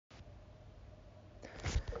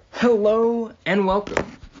Hello and welcome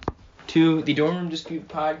to the Dorm Room Dispute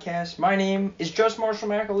Podcast. My name is just Marshall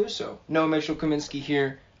Macaluso. No Mitchell Kaminsky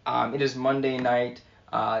here. It is Monday night.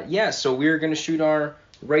 So we're going to shoot our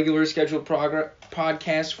regular scheduled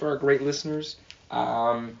podcast for our great listeners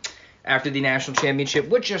after the national championship,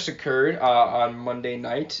 which just occurred on Monday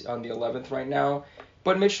night on the 11th right now.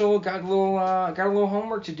 But Mitchell got a little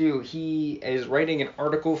homework to do. He is writing an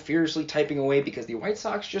article, fiercely typing away because the White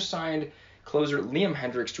Sox just signed closer Liam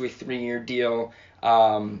Hendriks to a 3-year deal.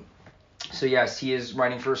 So yes, he is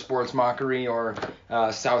writing for Sports Mockery or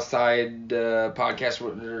Southside podcast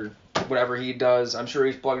or whatever he does. I'm sure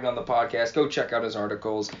he's plugged on the podcast. Go check out his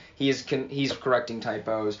articles. He's correcting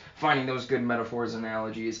typos, finding those good metaphors and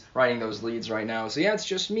analogies, writing those leads right now. So yeah, it's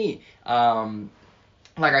just me.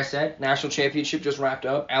 Like I said, national championship just wrapped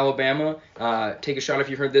up. Alabama, take a shot if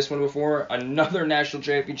you've heard this one before. Another national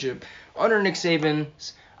championship under Nick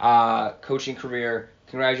Saban's coaching career.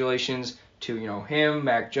 Congratulations to him,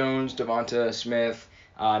 Mac Jones, Devonta Smith,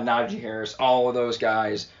 Najee Harris. All of those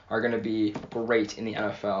guys are going to be great in the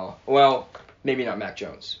NFL. Well, maybe not Mac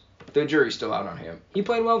Jones. The jury's still out on him. He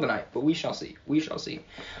played well tonight, but we shall see.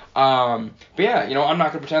 But yeah, I'm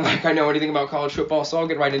not going to pretend like I know anything about college football, so I'll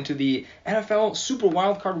get right into the NFL Super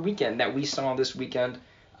Wildcard Weekend that we saw this weekend.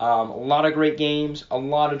 A lot of great games, a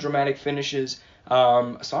lot of dramatic finishes. So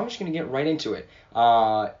I'm just going to get right into it.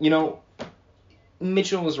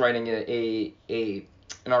 Mitchell was writing an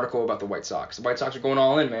article about the White Sox. The White Sox are going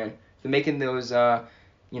all in, man. They're making those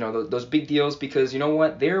those big deals because you know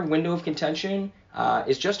what? Their window of contention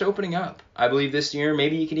is just opening up. I believe this year,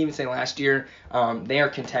 maybe you could even say last year, they are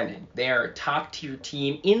contending. They are a top-tier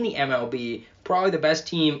team in the MLB, probably the best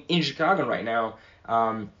team in Chicago right now.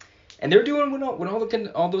 And they're doing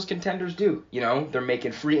what all those contenders do. They're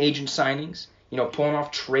making free agent signings, pulling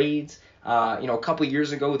off trades. A couple of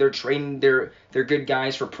years ago, they're trading their good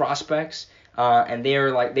guys for prospects. And they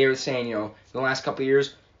were saying, the last couple of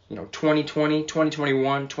years, 2020,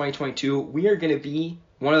 2021, 2022, we are going to be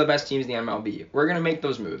one of the best teams in the MLB. We're going to make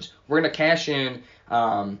those moves. We're going to cash in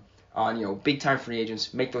on big-time free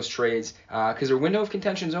agents, make those trades, because their window of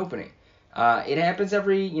contention is opening. It happens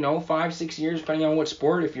every, 5-6 years, depending on what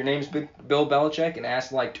sport. If your name's Bill Belichick, it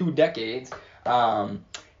lasts like 2 decades.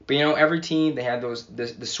 But every team, they have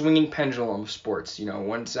the swinging pendulum of sports.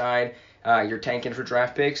 One side, you're tanking for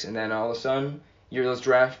draft picks, and then all of a sudden, those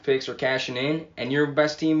draft picks are cashing in, and you're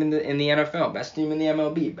best team in the NFL, best team in the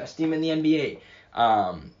MLB, best team in the NBA.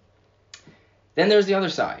 Then there's the other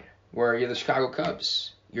side, where you're the Chicago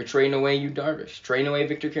Cubs. You're trading away Yu Darvish, trading away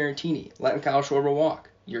Victor Caratini, letting Kyle Schwarber walk.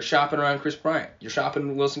 You're shopping around Chris Bryant. You're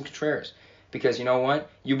shopping Wilson Contreras. Because you know what?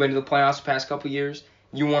 You've been to the playoffs the past couple years.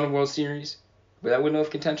 You won a World Series. But that window of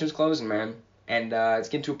contention is closing, man. And it's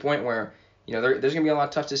getting to a point where, there's going to be a lot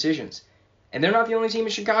of tough decisions. And they're not the only team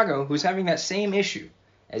in Chicago who's having that same issue.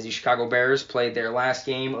 As the Chicago Bears played their last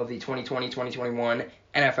game of the 2020-2021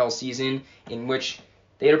 NFL season, in which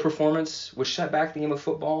they had a performance which set back the game of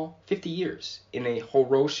football 50 years in a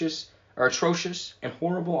atrocious and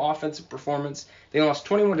horrible offensive performance. They lost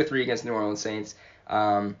 21-3 against the New Orleans Saints.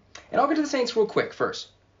 And I'll get to the Saints real quick first.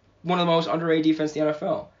 One of the most underrated defense in the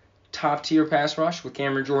NFL. Top-tier pass rush with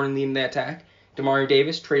Cameron Jordan leading the attack. Demario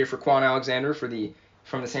Davis traded for Quan Alexander from the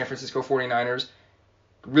San Francisco 49ers.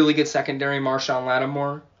 Really good secondary, Marshawn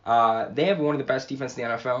Lattimore. They have one of the best defenses in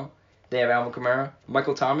the NFL. They have Alvin Kamara.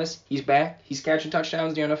 Michael Thomas, he's back. He's catching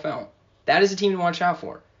touchdowns in the NFL. That is a team to watch out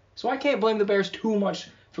for. So I can't blame the Bears too much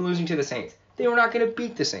for losing to the Saints. They were not going to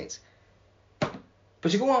beat the Saints.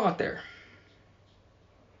 But you go out there,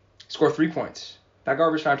 score 3 points. That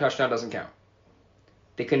garbage time touchdown doesn't count.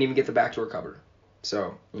 They couldn't even get the backdoor cover.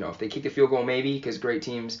 So, if they kick the field goal, maybe, because great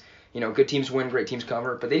teams, good teams win, great teams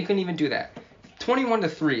cover. But they couldn't even do that.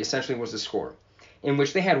 21-3 essentially was the score, in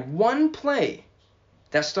which they had one play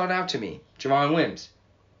that stood out to me. Javon Wims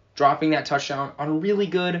dropping that touchdown on a really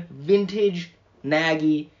good vintage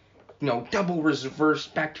Nagy, double reverse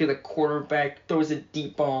back to the quarterback, throws a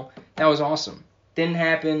deep ball. That was awesome. Didn't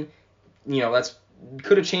happen. That's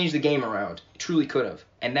could have changed the game around. It truly could have.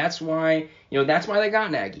 And that's why they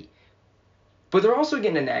got Nagy. But they're also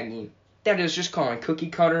getting a Nagy that is just calling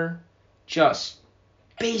cookie cutter, just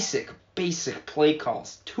basic play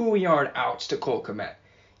calls. 2-yard outs to Cole Kmet.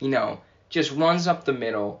 Just runs up the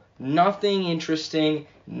middle. Nothing interesting,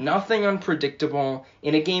 nothing unpredictable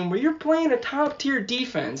in a game where you're playing a top-tier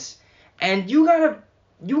defense and you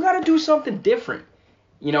gotta do something different.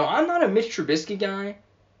 I'm not a Mitch Trubisky guy,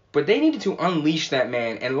 but they needed to unleash that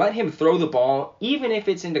man and let him throw the ball, even if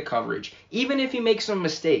it's into coverage, even if he makes some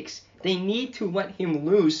mistakes. They need to let him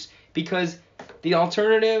loose because the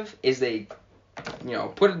alternative is they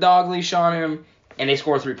put a dog leash on him, and they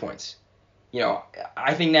score 3 points.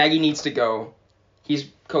 I think Nagy needs to go. He's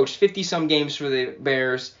coached 50-some games for the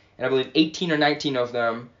Bears, and I believe 18 or 19 of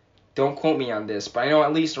them, don't quote me on this, but I know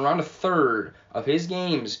at least around a third of his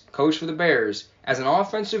games coached for the Bears as an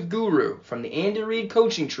offensive guru from the Andy Reid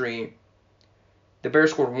coaching tree, the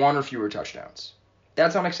Bears scored 1 or fewer touchdowns.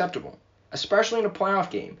 That's unacceptable, especially in a playoff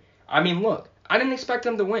game. I mean, look, I didn't expect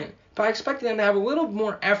them to win, but I expected them to have a little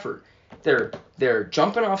more effort. They're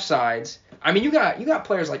jumping off sides. I mean, you got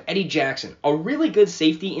players like Eddie Jackson, a really good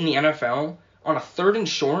safety in the NFL, on a 3rd and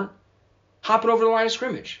short, hopping over the line of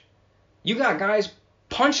scrimmage. You got guys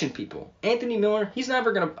punching people. Anthony Miller, I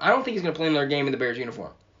don't think he's gonna play another game in the Bears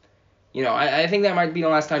uniform. I think that might be the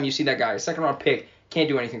last time you see that guy. A 2nd-round pick can't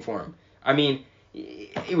do anything for him. I mean,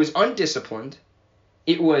 it was undisciplined.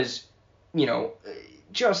 It was,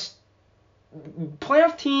 just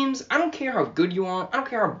playoff teams. I don't care how good you are. I don't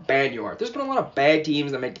care how bad you are. There's been a lot of bad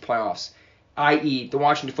teams that make the playoffs, i.e. the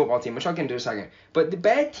Washington football team, which I'll get into in a second. But the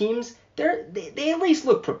bad teams, they at least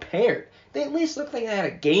look prepared. They at least look like they had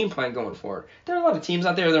a game plan going forward. There are a lot of teams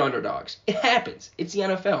out there that are underdogs. It happens. It's the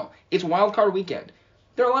NFL. It's wild card weekend.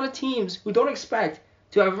 There are a lot of teams who don't expect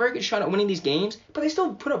to have a very good shot at winning these games, but they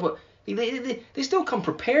still put up they still come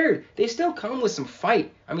prepared. They still come with some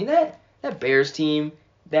fight. I mean, that Bears team,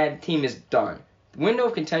 that team is done. The window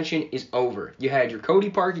of contention is over. You had your Cody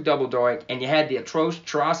Parkey double doink, and you had the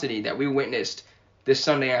atrocity that we witnessed this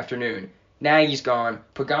Sunday afternoon. Nagy's gone.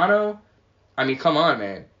 Pagano, I mean, come on,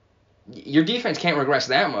 man. Your defense can't regress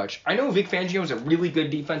that much. I know Vic Fangio is a really good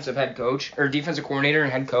defensive coordinator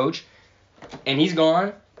and head coach, and he's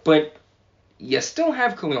gone, but you still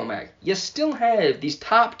have Khalil Mack. You still have these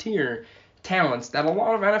top-tier talents that a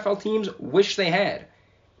lot of NFL teams wish they had.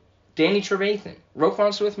 Danny Trevathan,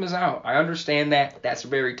 Roquan Smith out. I understand that. That's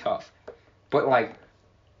very tough. But,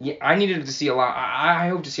 I needed to see a lot. I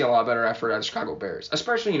hope to see a lot better effort out of the Chicago Bears.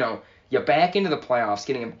 Especially, you're back into the playoffs,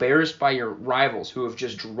 getting embarrassed by your rivals who have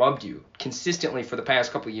just drubbed you consistently for the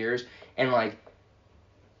past couple of years. And,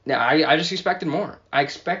 now I just expected more. I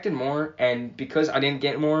expected more, and because I didn't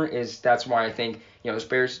get more, that's why I think, this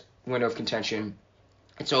Bears window of contention,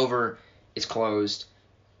 it's over, it's closed.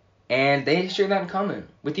 And they share that in common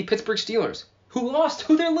with the Pittsburgh Steelers, who lost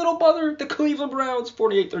to their little brother, the Cleveland Browns,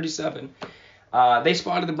 48-37. They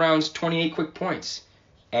spotted the Browns 28 quick points,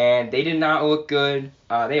 and they did not look good.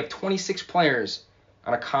 They have 26 players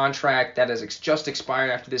on a contract that has just expired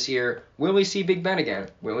after this year. Will we see Big Ben again?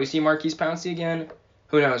 Will we see Marquise Pouncey again?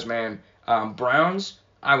 Who knows, man? Browns,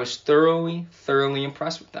 I was thoroughly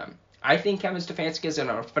impressed with them. I think Kevin Stefanski has done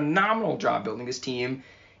a phenomenal job building this team,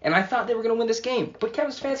 and I thought they were going to win this game. But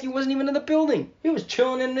Kevin Stefanski wasn't even in the building. He was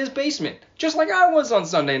chilling in his basement, just like I was on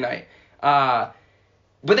Sunday night.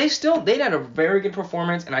 But they had a very good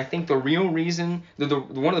performance, and I think the real reason,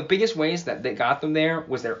 one of the biggest ways that they got them there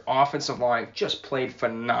was their offensive line just played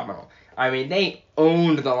phenomenal. I mean, they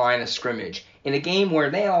owned the line of scrimmage in a game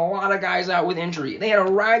where they had a lot of guys out with injury. They had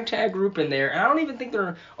a ragtag group in there, and I don't even think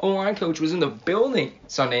their O-line coach was in the building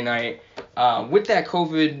Sunday night with that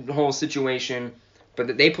COVID whole situation,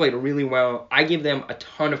 but they played really well. I give them a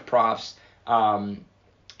ton of props.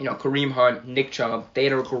 Kareem Hunt, Nick Chubb, they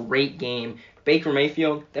had a great game. Baker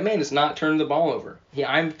Mayfield, that man is not turning the ball over.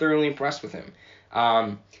 I'm thoroughly impressed with him.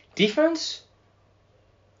 Defense,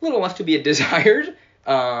 a little left to be desired.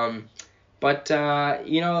 But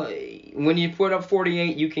when you put up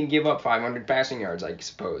 48, you can give up 500 passing yards, I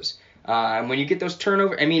suppose. And when you get those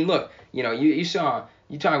turnovers, I mean, look, you talk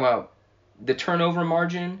about the turnover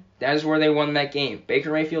margin, that is where they won that game.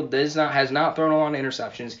 Baker Mayfield has not thrown a lot of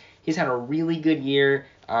interceptions. He's had a really good year.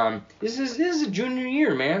 This is a junior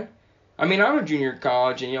year, man. I mean, I'm a junior in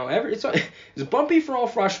college, and it's bumpy for all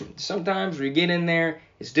freshmen. Sometimes when you get in there,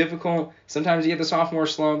 it's difficult. Sometimes you get the sophomore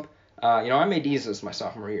slump. I made Deezus my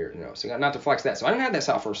sophomore year, so not to flex that. So I didn't have that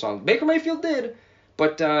sophomore slump. Baker Mayfield did,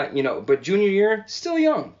 but junior year, still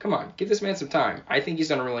young. Come on, give this man some time. I think he's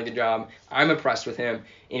done a really good job. I'm impressed with him,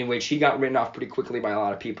 in which he got written off pretty quickly by a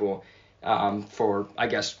lot of people for, I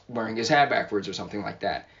guess, wearing his hat backwards or something like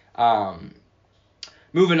that.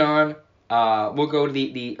 Moving on. We'll go to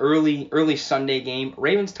the early Sunday game.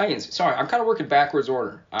 Ravens-Titans. Sorry, I'm kind of working backwards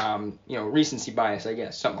order. Recency bias, I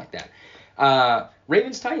guess, something like that.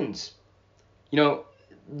 Ravens-Titans.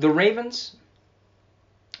 The Ravens,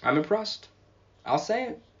 I'm impressed. I'll say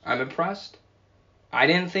it. I'm impressed. I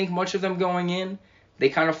didn't think much of them going in. They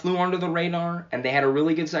kind of flew under the radar, and they had a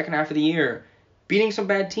really good second half of the year, beating some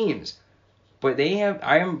bad teams. But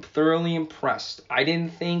I am thoroughly impressed. I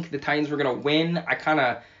didn't think the Titans were going to win. I kind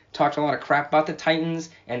of talked a lot of crap about the Titans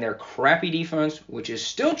and their crappy defense, which is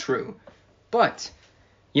still true. But,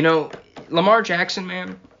 Lamar Jackson,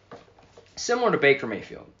 man, similar to Baker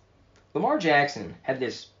Mayfield, Lamar Jackson had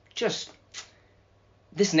this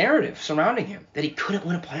narrative surrounding him that he couldn't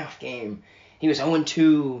win a playoff game. He was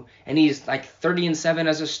 0-2, and he's like 30-7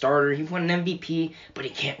 as a starter. He won an MVP, but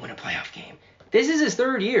he can't win a playoff game. This is his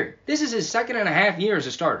third year. This is his 2.5 year as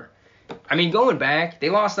a starter. I mean, going back, they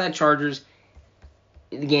lost that Chargers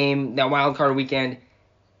game, that wild card weekend.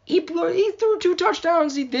 He threw 2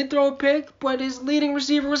 touchdowns. He did throw a pick, but his leading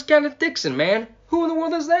receiver was Kenneth Dixon, man. Who in the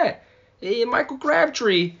world is that? Michael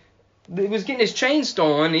Crabtree was getting his chain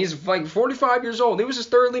stolen. He's like 45 years old. He was his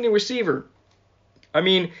third leading receiver. I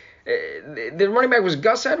mean, the running back was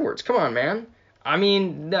Gus Edwards. Come on, man. I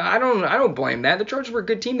mean, I don't blame that. The Chargers were a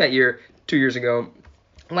good team that year, 2 years ago.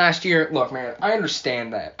 Last year, look, man, I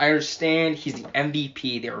understand that. I understand he's the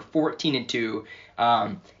MVP. They were 14-2,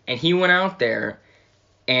 and he went out there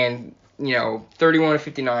and, 31 of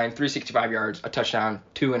 59, 365 yards, a touchdown,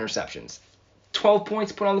 2 interceptions. 12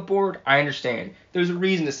 points put on the board, I understand. There's a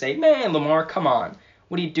reason to say, man, Lamar, come on.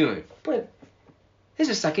 What are you doing? But this is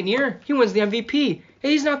his second year. He wins the MVP.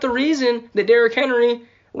 He's not the reason that Derrick Henry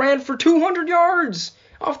ran for 200 yards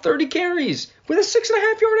off 30 carries with a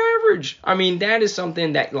 6.5-yard average. I mean, that is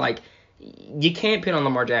something that, you can't pin on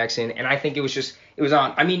Lamar Jackson, and I think it was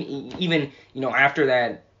on. I mean, even, after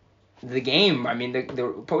that, the game, I mean,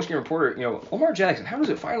 the post-game reporter, Lamar Jackson, how does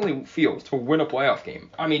it finally feel to win a playoff game?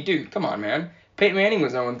 I mean, dude, come on, man. Peyton Manning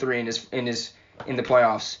was 0-3 in the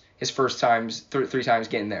playoffs, his first times, 3 times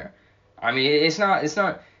getting there. I mean,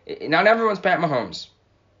 not everyone's Pat Mahomes.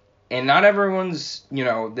 And not everyone's,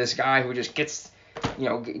 this guy who just gets,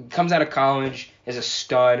 comes out of college, is a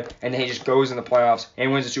stud, and then he just goes in the playoffs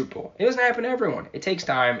and wins the Super Bowl. It doesn't happen to everyone. It takes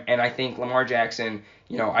time, and I think Lamar Jackson,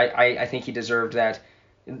 I think he deserved that.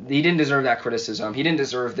 He didn't deserve that criticism. He didn't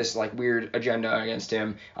deserve this, weird agenda against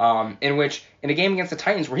him, in a game against the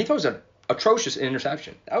Titans where he throws an atrocious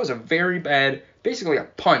interception. That was a very bad, basically a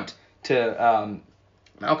punt to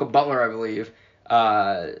Malcolm Butler, I believe.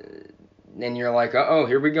 And you're like, uh-oh,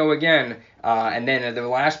 here we go again. And then at the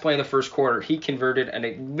last play of the first quarter, he converted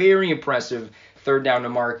a very impressive third down to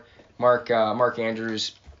Mark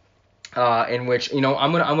Andrews, in which,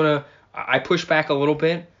 I push back a little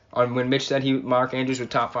bit on when Mitch said Mark Andrews was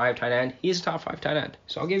top 5 tight end. He's a top 5 tight end.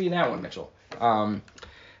 So I'll give you that one, Mitchell.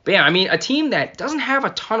 But yeah, I mean, a team that doesn't have a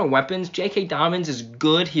ton of weapons. J.K. Dobbins is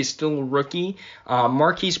good. He's still a rookie.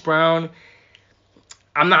 Marquise Brown,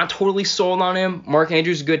 I'm not totally sold on him. Mark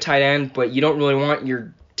Andrews is a good tight end, but you don't really want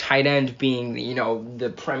your tight end being, the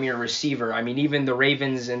premier receiver. I mean, even the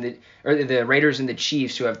Ravens and the Raiders and the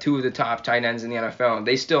Chiefs, who have 2 of the top tight ends in the NFL,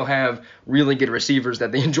 they still have really good receivers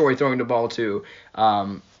that they enjoy throwing the ball to.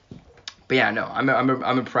 But yeah, no,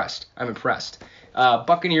 I'm impressed. I'm impressed.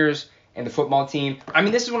 Buccaneers and the football team. I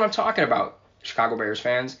mean, this is what I'm talking about, Chicago Bears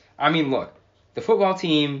fans. I mean, look, the football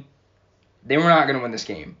team, they were not going to win this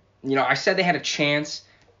game. I said they had a chance,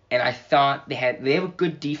 and I thought they have a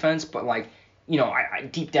good defense, but I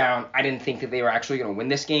deep down, I didn't think that they were actually going to win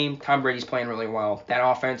this game. Tom Brady's playing really well. That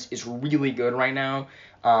offense is really good right now.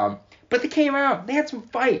 But they came out. They had some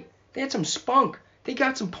fight. They had some spunk. They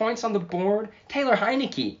got some points on the board. Taylor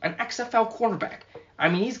Heineke, an XFL quarterback. I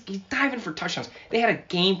mean, he's diving for touchdowns. They had a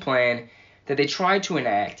game plan that they tried to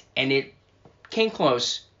enact, and it came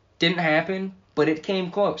close. Didn't happen, but it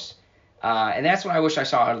came close. And that's what I wish I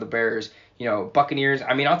saw out of the Bears. Buccaneers.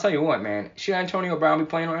 I mean, I'll tell you what, man. Should Antonio Brown be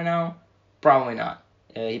playing right now? Probably not.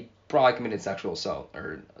 He probably committed sexual assault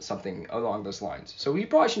or something along those lines. So he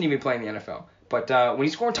probably shouldn't even be playing in the NFL. But when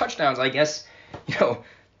he's scoring touchdowns, I guess,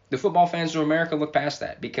 the football fans of America look past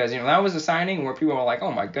that. Because, that was a signing where people were like,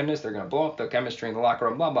 oh, my goodness, they're going to blow up the chemistry in the locker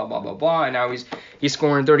room, blah, blah, blah, blah, blah. And now he's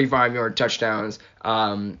scoring 35-yard touchdowns.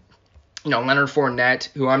 Leonard Fournette,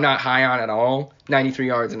 who I'm not high on at all, 93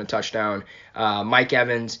 yards and a touchdown. Mike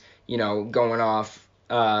Evans, going off.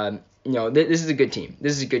 This is a good team.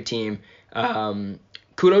 This is a good team.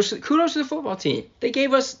 Kudos to the football team. They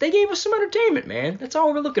gave us some entertainment, man. That's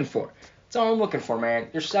all we're looking for. That's all I'm looking for, man.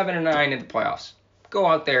 You're 7-9 in the playoffs. Go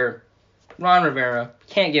out there. Ron Rivera,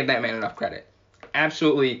 can't give that man enough credit.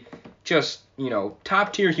 Absolutely, just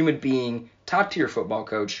top tier human being, top tier football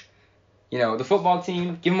coach. The football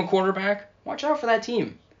team, give them a quarterback. Watch out for that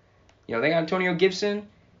team. They got Antonio Gibson,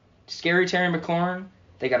 scary Terry McLaurin.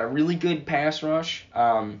 They got a really good pass rush,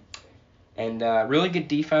 and really good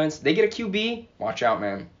defense. They get a QB. Watch out,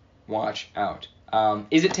 man. Watch out.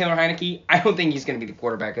 Is it Taylor Heineke? I don't think he's going to be the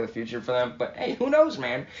quarterback of the future for them. But, hey, who knows,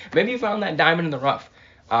 man? Maybe you found that diamond in the rough.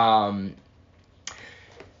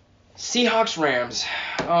 Seahawks, Rams.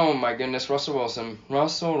 Oh, my goodness. Russell Wilson.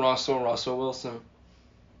 Russell Wilson.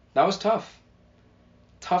 That was tough.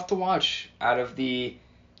 Tough to watch out of the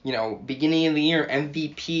beginning of the year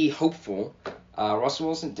MVP hopeful. Russell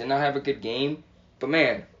Wilson did not have a good game, but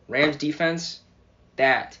man, Rams defense,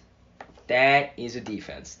 that is a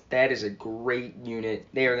defense. That is a great unit.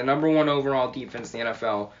 They are the number 1 overall defense in the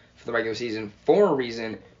NFL for the regular season for a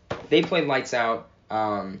reason. They played lights out.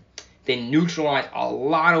 They neutralized a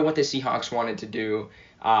lot of what the Seahawks wanted to do.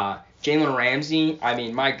 Jalen Ramsey, I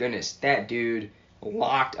mean, my goodness, that dude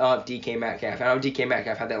locked up DK Metcalf. I know DK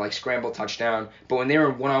Metcalf had that scramble touchdown, but when they were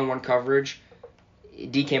one-on-one coverage,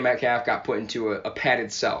 DK Metcalf got put into a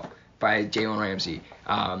padded cell by Jalen Ramsey.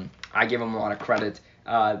 I give him a lot of credit.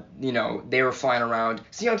 They were flying around.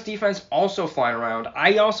 Seahawks defense also flying around.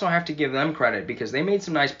 I also have to give them credit because they made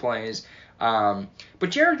some nice plays. But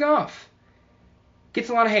Jared Goff gets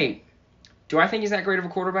a lot of hate. Do I think he's that great of a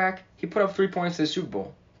quarterback? He put up 3 points in the Super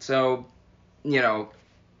Bowl. So,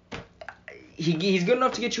 he's good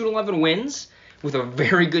enough to get you 11 wins with a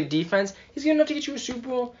very good defense. He's good enough to get you a Super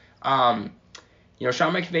Bowl. Sean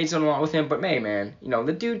McVay's done a lot with him, but hey, man,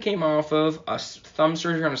 the dude came off of a thumb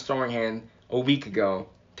surgery on his throwing hand 2 weeks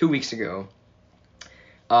ago.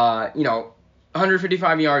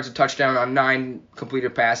 155 yards, a touchdown on 9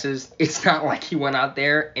 completed passes. It's not like he went out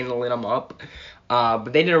there and lit them up.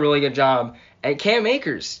 But they did a really good job. And Cam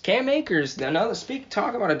Akers,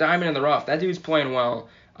 talk about a diamond in the rough. That dude's playing well.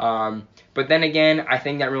 But then again, I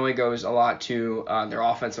think that really goes a lot to their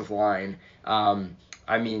offensive line.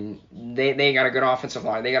 They got a good offensive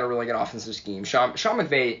line. They got a really good offensive scheme. Sean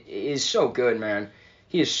McVay is so good, man.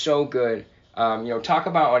 He is so good. Talk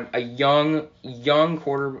about a young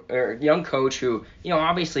coach who,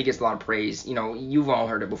 obviously gets a lot of praise. You've all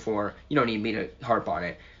heard it before. You don't need me to harp on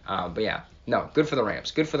it. But yeah, no, good for the Rams.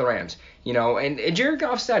 Good for the Rams. And Jared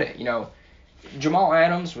Goff said it. Jamal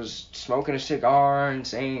Adams was smoking a cigar and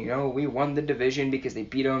saying, we won the division because they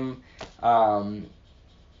beat them.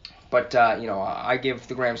 But I give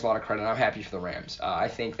the Rams a lot of credit. I'm happy for the Rams. I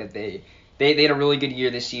think that they had a really good year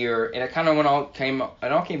this year, and it kind of all came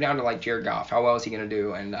down to Jared Goff. How well is he gonna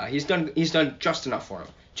do? And he's done just enough for him.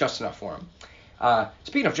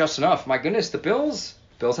 Speaking of just enough, my goodness, the Bills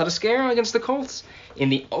had a scare against the Colts in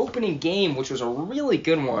the opening game, which was a really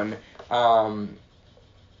good one.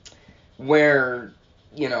 Where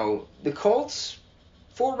the Colts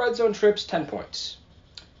 4 red zone trips, 10 points.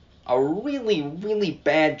 A really, really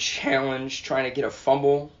bad challenge trying to get a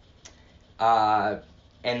fumble. And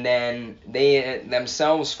then they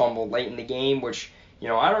themselves fumbled late in the game, which, I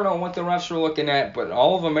don't know what the refs were looking at, but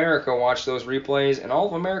all of America watched those replays, and all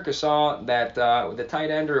of America saw that the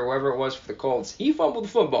tight end or whoever it was for the Colts, he fumbled the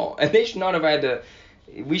football. And we should not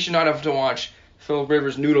have to watch Philip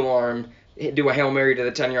Rivers' noodle arm do a Hail Mary to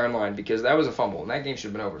the 10-yard line, because that was a fumble, and that game should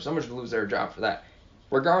have been over. Someone should lose their job for that.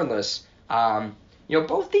 Regardless,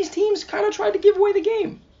 both these teams kind of tried to give away the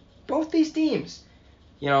game. Both these teams.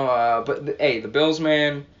 But the Bills,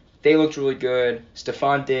 man, they looked really good.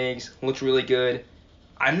 Stephon Diggs looked really good.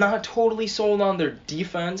 I'm not totally sold on their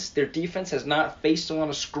defense. Their defense has not faced a lot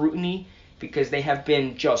of scrutiny because they have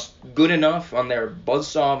been just good enough on their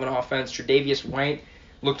buzzsaw of an offense. Tre'Davious White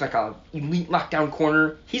looked like an elite lockdown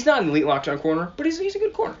corner. He's not an elite lockdown corner, but he's a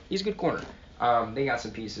good corner. He's a good corner. They got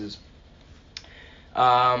some pieces.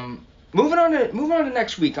 Moving on to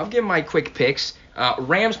next week, I'll give my quick picks.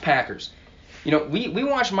 Rams Packers. We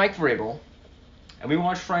watched Mike Vrabel and we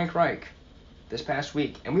watched Frank Reich this past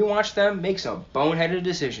week, and we watched them make some boneheaded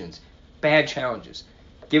decisions, bad challenges,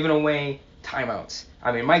 giving away timeouts.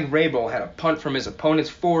 Mike Vrabel had a punt from his opponent's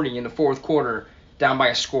 40 in the fourth quarter down by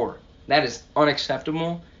a score. That is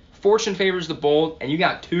unacceptable. Fortune favors the bold, and you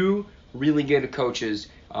got 2 really good coaches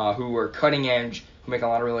who are cutting edge, who make a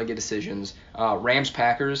lot of really good decisions. Rams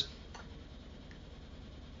Packers.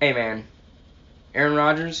 Hey man, Aaron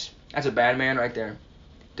Rodgers, that's a bad man right there.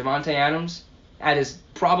 Devontae Adams, that is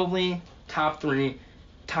probably top 3,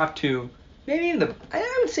 top 2, maybe even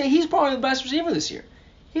I would say he's probably the best receiver this year.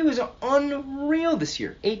 He was unreal this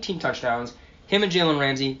year. 18 touchdowns. Him and Jalen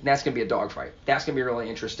Ramsey, that's going to be a dogfight. That's going to be really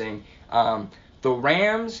interesting. The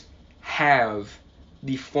Rams have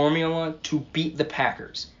the formula to beat the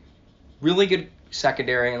Packers. Really good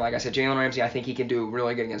secondary, and like I said, Jalen Ramsey, I think he can do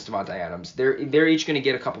really good against Devontae Adams. They're each going to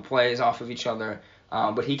get a couple plays off of each other,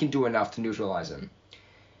 but he can do enough to neutralize him.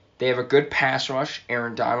 They have a good pass rush.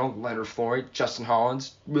 Aaron Donald, Leonard Floyd, Justin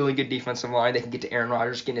Hollins, really good defensive line. They can get to Aaron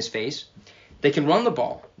Rodgers, get in his face. They can run the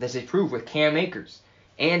ball, as they prove with Cam Akers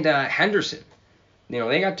and Henderson.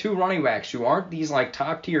 They got 2 running backs who aren't these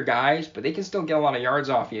top-tier guys, but they can still get a lot of yards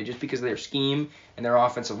off you just because of their scheme and their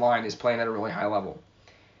offensive line is playing at a really high level.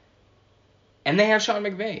 And they have Sean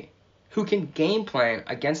McVay, who can game plan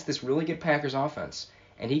against this really good Packers offense.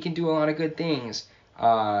 And he can do a lot of good things.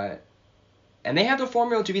 And they have the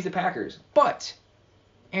formula to beat the Packers. But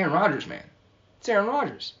Aaron Rodgers, man. It's Aaron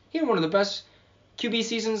Rodgers. He had one of the best QB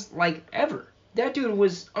seasons, like, ever. That dude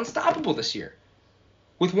was unstoppable this year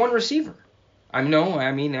with one receiver. I'm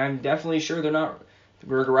definitely sure they're not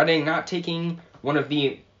regretting not taking one of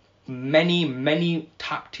the many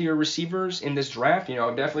top-tier receivers in this draft.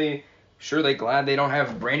 I'm definitely sure they're glad they don't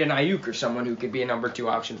have Brandon Ayuk or someone who could be a number 2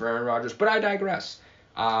 option for Aaron Rodgers. But I digress.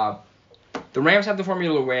 The Rams have the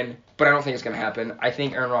formula to win, but I don't think it's going to happen. I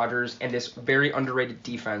think Aaron Rodgers and this very underrated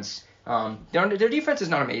defense, their defense is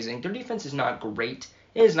not amazing. Their defense is not great.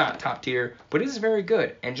 It is not top tier, but it is very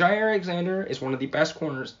good. And Jaire Alexander is one of the best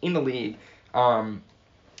corners in the league.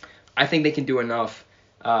 I think they can do enough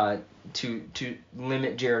to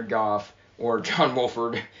limit Jared Goff or John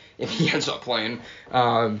Wolford if he ends up playing.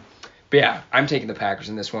 But yeah, I'm taking the Packers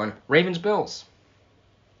in this one. Ravens-Bills.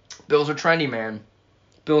 Bills are trendy, man.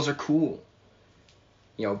 Bills are cool.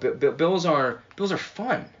 Bills are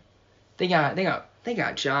fun. They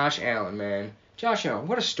got Josh Allen, man. Josh Allen,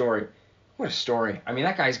 what a story. What a story. I mean,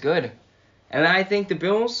 that guy's good. And I think the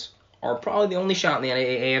Bills are probably the only shot in the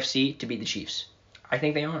AFC to beat the Chiefs. I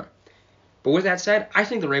think they are. But with that said, I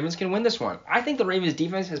think the Ravens can win this one. I think the Ravens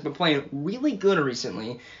defense has been playing really good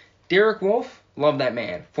recently. Derek Wolfe, love that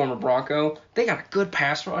man. Former Bronco. They got a good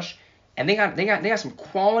pass rush. And they got some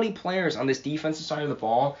quality players on this defensive side of the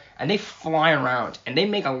ball, and they fly around and they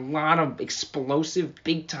make a lot of explosive,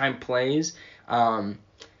 big time plays. And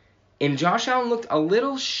Josh Allen looked a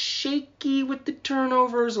little shaky with the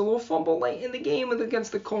turnovers, a little fumble late in the game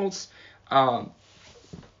against the Colts. And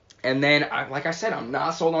then, like I said, I'm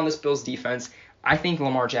not sold on this Bills defense. I think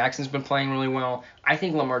Lamar Jackson's been playing really well. I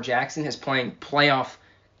think Lamar Jackson is playing playoff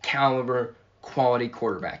caliber quality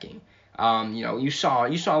quarterbacking. You saw a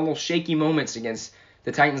little shaky moments against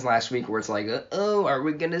the Titans last week where it's like, are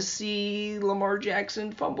we going to see Lamar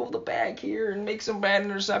Jackson fumble the bag here and make some bad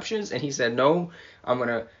interceptions? And he said, no, I'm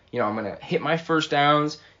going to hit my first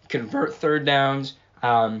downs, convert third downs.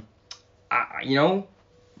 Might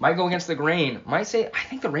go against the grain. Might say, I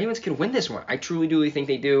think the Ravens could win this one. I truly do think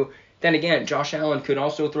they do. Then again, Josh Allen could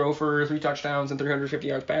also throw for 3 touchdowns and 350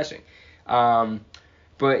 yards passing.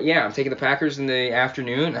 But yeah, I'm taking the Packers in the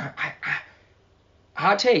afternoon.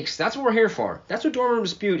 Hot takes. That's what we're here for. That's what Dorm Room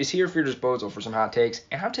Dispute is here for your disposal, for some hot takes.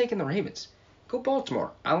 And I'm taking the Ravens. Go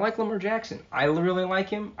Baltimore. I like Lamar Jackson. I really like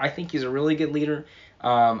him. I think he's a really good leader.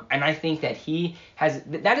 And I think that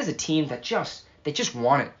that is a team that they just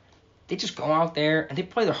want it. They just go out there and they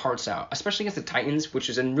play their hearts out, especially against the Titans, which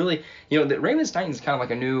is the Ravens-Titans is kind of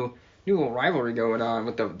like a new little rivalry going on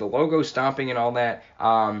with the logo stomping and all that.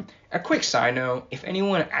 A quick side note, if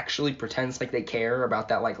anyone actually pretends like they care about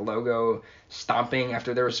that logo stomping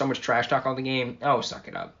after there was so much trash talk on the game, suck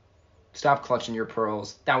it up. Stop clutching your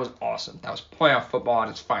pearls. That was awesome. That was playoff football at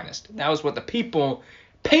its finest. That was what the people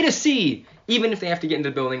pay to see, even if they have to get into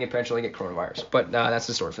the building and eventually get coronavirus. But that's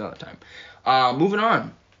the story for another time. Moving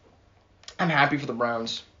on. I'm happy for the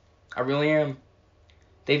Browns. I really am.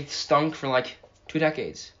 They've stunk for 2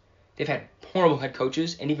 decades. They've had horrible head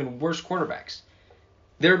coaches and even worse quarterbacks.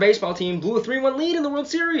 Their baseball team blew a 3-1 lead in the World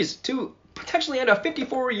Series to potentially end a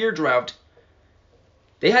 54-year drought.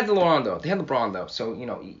 They had LeBron though, so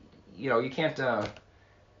you can't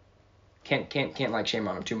shame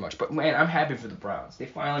on them too much. But man, I'm happy for the Browns. They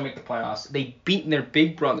finally make the playoffs. They beat their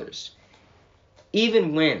big brothers,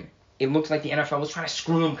 even when it looks like the NFL was trying to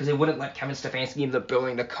screw them because they wouldn't let Kevin Stefanski into the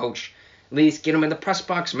building, the coach. At least get him in the press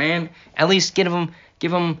box, man. At least give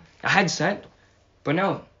him a headset. But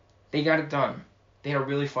no, they got it done. They had a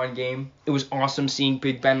really fun game. It was awesome seeing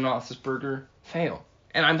Big Ben Roethlisberger fail.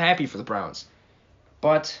 And I'm happy for the Browns.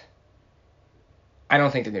 But I don't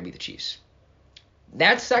think they're going to beat the Chiefs.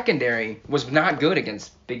 That secondary was not good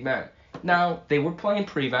against Big Ben. Now, they were playing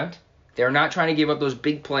prevent. They're not trying to give up those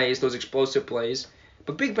big plays, those explosive plays.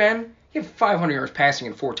 But Big Ben, he had 500 yards passing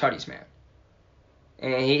and 4 tutties, man.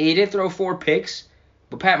 And he did throw 4 picks,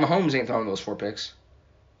 but Pat Mahomes ain't throwing those 4 picks.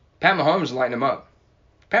 Pat Mahomes is lighting him up.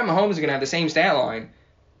 Pat Mahomes is going to have the same stat line,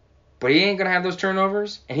 but he ain't going to have those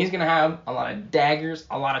turnovers, and he's going to have a lot of daggers,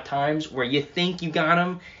 a lot of times where you think you got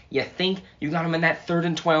him, in that 3rd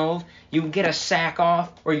and 12, you get a sack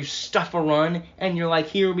off, or you stuff a run, and you're like,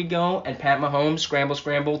 here we go, and Pat Mahomes, scramble,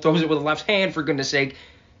 throws it with the left hand, for goodness sake,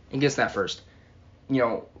 and gets that first.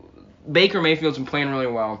 Baker Mayfield's been playing really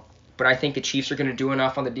well, but I think the Chiefs are going to do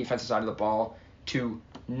enough on the defensive side of the ball to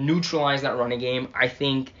neutralize that running game. I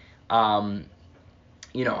think, I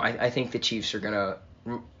think the Chiefs are going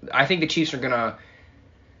to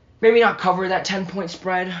maybe not cover that 10-point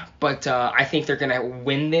spread, but I think they're going to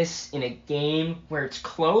win this in a game where it's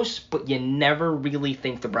close, but you never really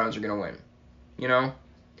think the Browns are going to win.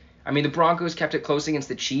 I mean, the Broncos kept it close against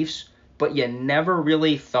the Chiefs, but you never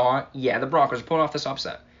really thought, yeah, the Broncos are pulling off this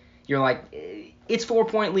upset. You're like, it's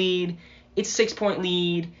 4-point lead, it's 6-point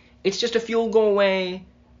lead, it's just a field goal away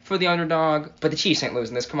for the underdog, but the Chiefs ain't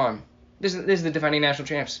losing this. Come on. This is the defending national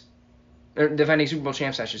champs. Or defending Super Bowl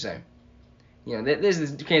champs, I should say. This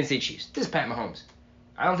is the Kansas City Chiefs. This is Pat Mahomes.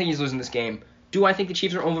 I don't think he's losing this game. Do I think the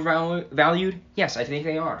Chiefs are overvalued? Yes, I think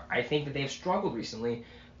they are. I think that they've struggled recently,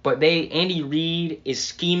 but Andy Reid is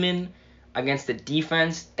scheming against a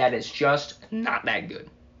defense that is just not that good.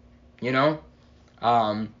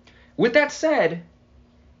 With that said,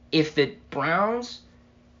 if the Browns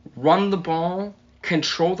run the ball,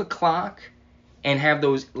 control the clock, and have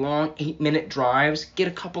those long 8-minute drives, get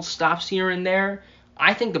a couple stops here and there,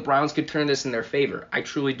 I think the Browns could turn this in their favor. I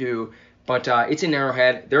truly do. But it's in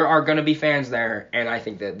Arrowhead. There are going to be fans there, and I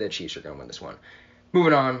think that the Chiefs are going to win this one.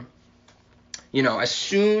 Moving on. As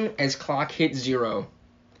soon as clock hit 0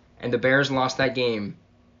 and the Bears lost that game,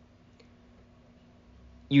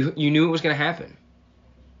 you knew it was going to happen.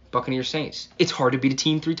 Buccaneers Saints. It's hard to beat a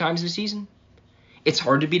team 3 times in a season. It's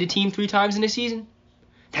hard to beat a team 3 times in a season.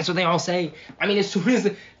 That's what they all say. I mean, as soon as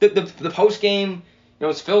the post game,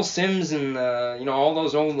 it's Phil Simms and all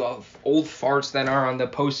those old farts that are on the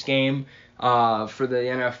post game for the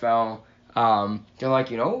NFL. They're like,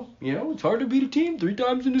 it's hard to beat a team 3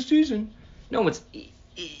 times in a season. No, it's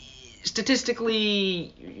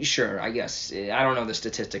statistically, sure, I guess. I don't know the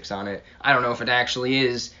statistics on it. I don't know if it actually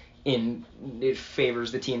is it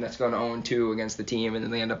favors the team that's going 0-2 against the team, and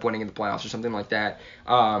then they end up winning in the playoffs or something like that.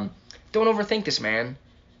 Don't overthink this, man.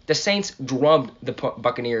 The Saints drubbed the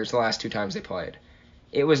Buccaneers the last 2 times they played.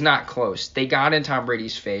 It was not close. They got in Tom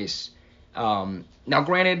Brady's face. Now,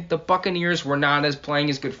 granted, the Buccaneers were not playing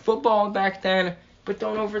as good football back then, but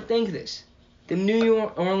don't overthink this. The New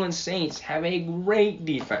Orleans Saints have a great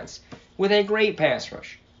defense with a great pass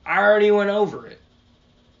rush. I already went over it.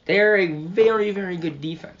 They're a very, very good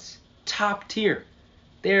defense. Top tier.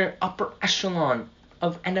 They're upper echelon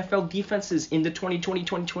of NFL defenses in the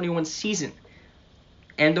 2020-2021 season.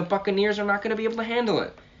 And the Buccaneers are not going to be able to handle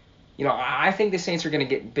it. I think the Saints are going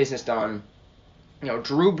to get business done.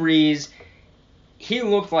 Drew Brees, he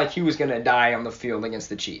looked like he was going to die on the field against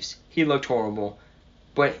the Chiefs. He looked horrible.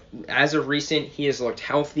 But as of recent, he has looked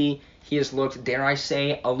healthy. He has looked, dare I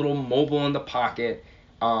say, a little mobile in the pocket.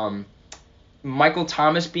 Michael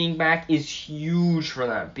Thomas being back is huge for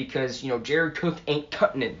them because, Jared Cook ain't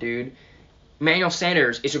cutting it, dude. Emmanuel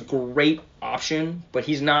Sanders is a great option, but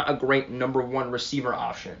he's not a great number 1 receiver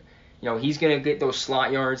option. He's going to get those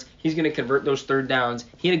slot yards. He's going to convert those 3rd downs.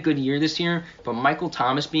 He had a good year this year, but Michael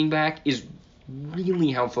Thomas being back is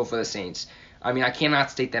really helpful for the Saints. I mean, I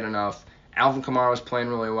cannot state that enough. Alvin Kamara is playing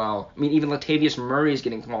really well. I mean, even Latavius Murray is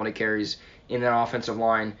getting quality carries in that offensive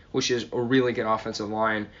line, which is a really good offensive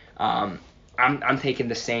line. I'm taking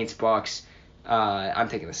the Saints, Bucks. I'm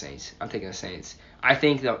taking the Saints. I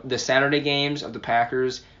think the Saturday games of the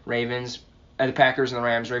Packers, Ravens, and the Packers and the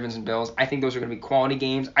Rams, Ravens and Bills, I think those are going to be quality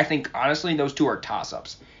games. I think, honestly, those 2 are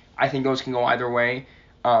toss-ups. I think those can go either way.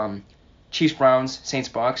 Chiefs, Browns, Saints,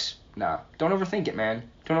 Bucks, nah. Don't overthink it, man.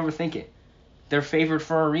 Don't overthink it. They're favored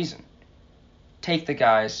for a reason. Take the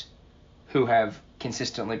guys who have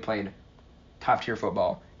consistently played top-tier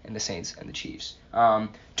football in the Saints and the Chiefs.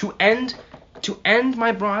 To end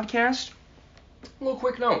my broadcast, a little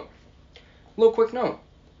quick note.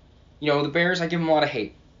 The Bears, I give them a lot of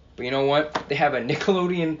hate. But you know what? They have a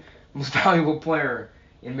Nickelodeon most valuable player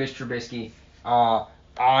in Mitch Trubisky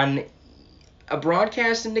on a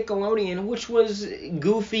broadcast in Nickelodeon, which was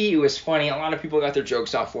goofy. It was funny. A lot of people got their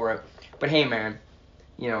jokes off for it. But hey, man,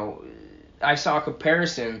 I saw a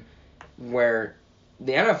comparison where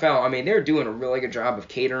the NFL, they're doing a really good job of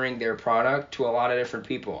catering their product to a lot of different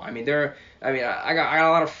people. I got a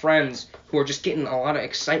lot of friends who are just getting a lot of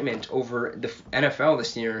excitement over the NFL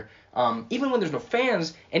this year, even when there's no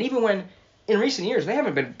fans, and even when in recent years they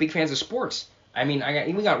haven't been big fans of sports. We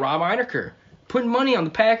got Rob Eineker putting money on the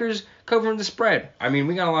Packers covering the spread.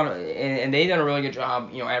 We got a lot of, and they done a really good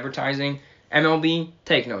job, advertising. MLB,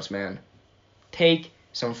 take notes, man. Take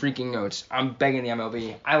some freaking notes. I'm begging the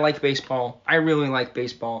MLB. I like baseball. I really like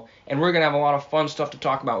baseball. And we're going to have a lot of fun stuff to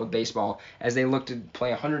talk about with baseball as they look to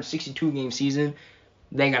play a 162-game season.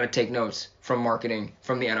 They got to take notes from marketing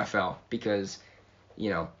from the NFL because,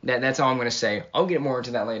 that's all I'm going to say. I'll get more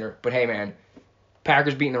into that later. But hey, man,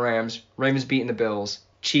 Packers beating the Rams, Ravens beating the Bills,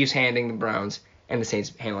 Chiefs handing the Browns, and the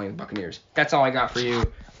Saints handling the Buccaneers. That's all I got for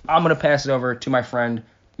you. I'm going to pass it over to my friend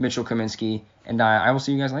Mitchell Kaminsky, and I will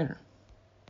see you guys later.